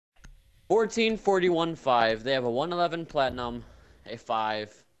1441.5. They have a 111 platinum, a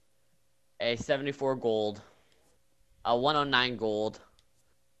 5, a 74 gold, a 109 gold,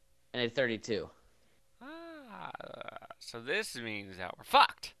 and a 32. Ah, so this means that we're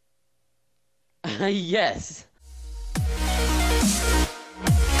fucked. Yes.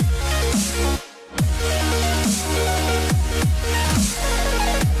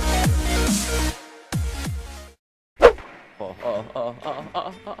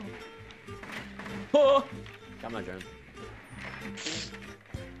 Oh. Got my drone.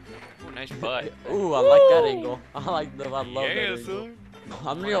 Ooh, nice butt. Ooh, I like that angle. I love that angle. Son.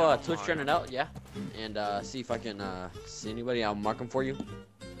 I'm gonna go Twitch turn it out, yeah, and see if I can see anybody. I'll mark them for you.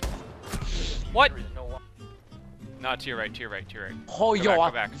 What? No, to your right, to your right, to your right. Oh, Go yo, back,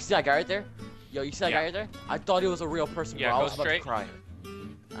 go back. you see that guy right there? Yo, you see that guy right there? I thought he was a real person, Yeah, bro. I go was about to straight. cry.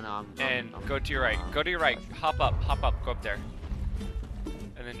 I know, And go to your right. Go to your right. Hop up, go up there.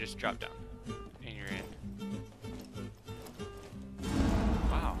 And then just drop down. And you're in.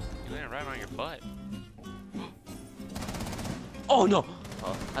 Wow, you landed right on your butt. Oh, no.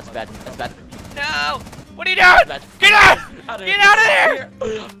 Oh, that's bad. That's bad. No! What are you doing? Bad. Get out! Get out of there!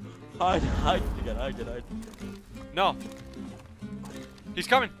 Hide. No. He's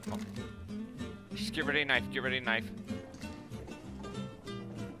coming. Just get ready, knife. Get ready, knife.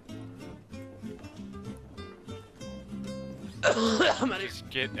 Just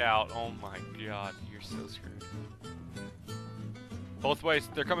get out. Oh my god, you're so screwed. Both ways.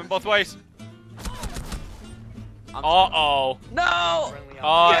 They're coming both ways. Uh-oh. No!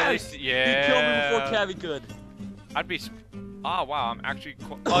 Oh, Yes! yeah. He killed me before Cavi could. I'd be. Oh wow, I'm actually.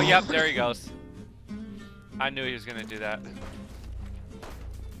 Oh yep, there he goes. I knew he was gonna do that.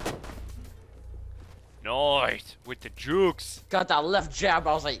 Nice with the jukes. Got that left jab.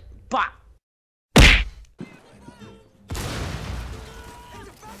 I was like, bah!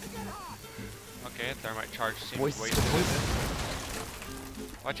 Okay, thermite charge seems Voice. way too good.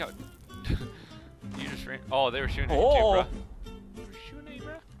 Watch out. You just ran. Oh, they were shooting at you too, bro. They were shooting at you,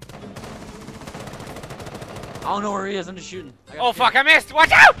 bro. I don't know where he is. I'm just shooting. Oh fuck! I missed.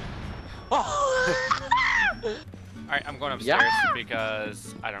 Watch out! Oh. Alright, I'm going upstairs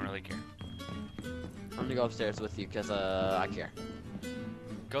because I don't really care. I'm gonna go upstairs with you because I care.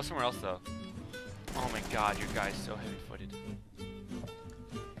 Go somewhere else though. Oh my god, your guy's so heavy-footed.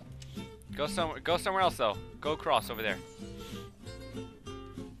 Go somewhere else though. Go across over there.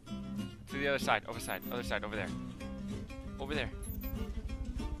 To the other side, other side, over there. Over there.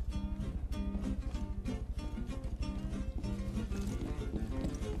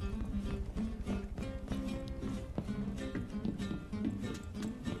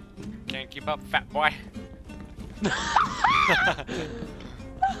 Can't keep up, fat boy.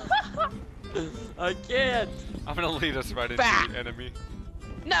 I can't. I'm gonna lead us right into the enemy.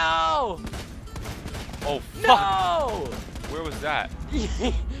 No! Oh fuck! No! Where was that?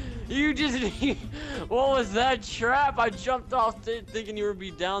 You just. What was that trap? I jumped off thinking you would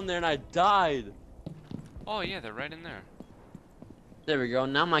be down there and I died. Oh yeah, they're right in there. There we go.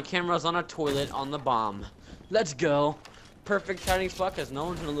 Now my camera's on a toilet on the bomb. Let's go. Perfect hiding spot because no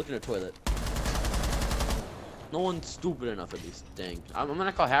one's gonna look in a toilet. No one's stupid enough at least. Dang. I'm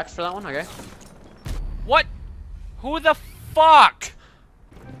gonna call hacks for that one, okay? What? Who the fuck?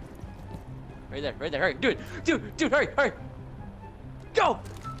 Right there, hurry. Dude, hurry. Go!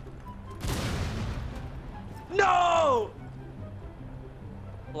 No!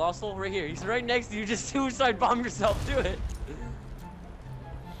 Colossal, right here. He's right next to you. Just suicide bomb yourself. Do it.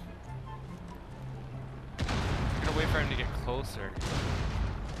 I'm gonna wait for him to get closer.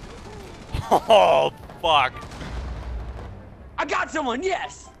 Oh, fuck. I got someone,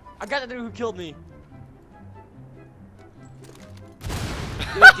 yes! I got the dude who killed me.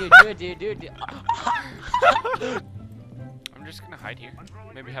 Dude. I'm just gonna hide here.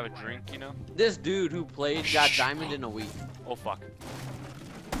 Maybe have a drink, you know? This dude who played got diamond in a week. Oh, fuck.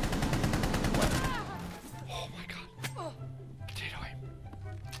 Oh, my God. Potato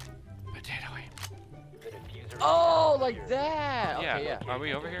aim. Oh, like that. Yeah. Okay, yeah. Are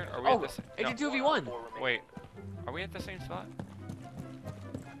we over here? Are we Oh, at this? it's a No. 2v1. Wait. Are we at the same spot?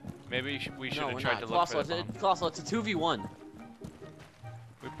 Maybe we should No, have we're tried not. to look for the bomb. Colossal, it's a 2v1.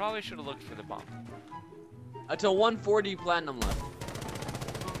 We probably should have looked for the bomb. Until 140 platinum left.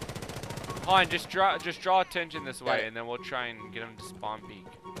 Hold on, just draw attention this Got way, it. and then we'll try and get him to spawn peek.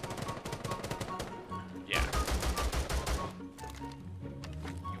 Yeah.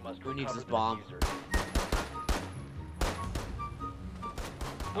 Who needs this bomb?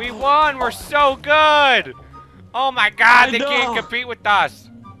 We won! We're so good! Oh my god, I they can't know. compete with us!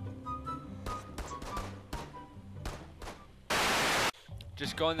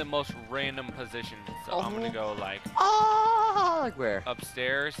 Just go in the most random position. So I'm gonna go like like where?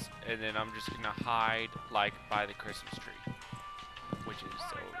 upstairs, and then I'm just gonna hide like by the Christmas tree, which is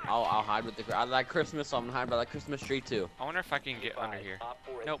so. I'll hide with the. I like Christmas, so I'm gonna hide by the Christmas tree too. I wonder if I can get under here.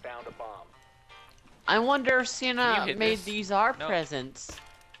 Nope. I wonder if Santa hit made this? these our Nope. presents.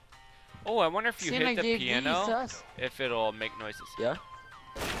 Oh, I wonder if you Santa hit the gave these to piano, us. if it'll make noises. Yeah.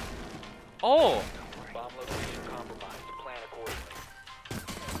 Oh, Bomb location compromised. Plan accordingly.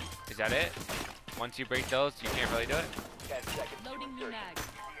 is that it? Once you break those, you can't really do it. 10 seconds. Loading new mag.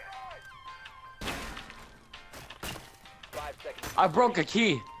 5 seconds. I broke a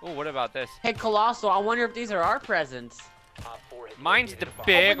key. Oh, what about this? Hey, Colossal, I wonder if these are our presents. Op 4 has Mine's the located a bomb.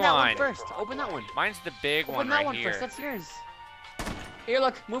 big Open that one one. first. Open that one. Mine's the big Open one that right one here. first. That's yours. Here,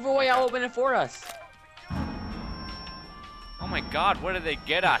 look. Move away. I'll open it for us. Oh my God, what did they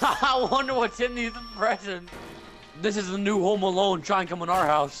get us? I wonder what's in these presents. This is the new Home Alone. Try and come in our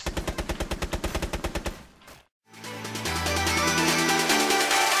house.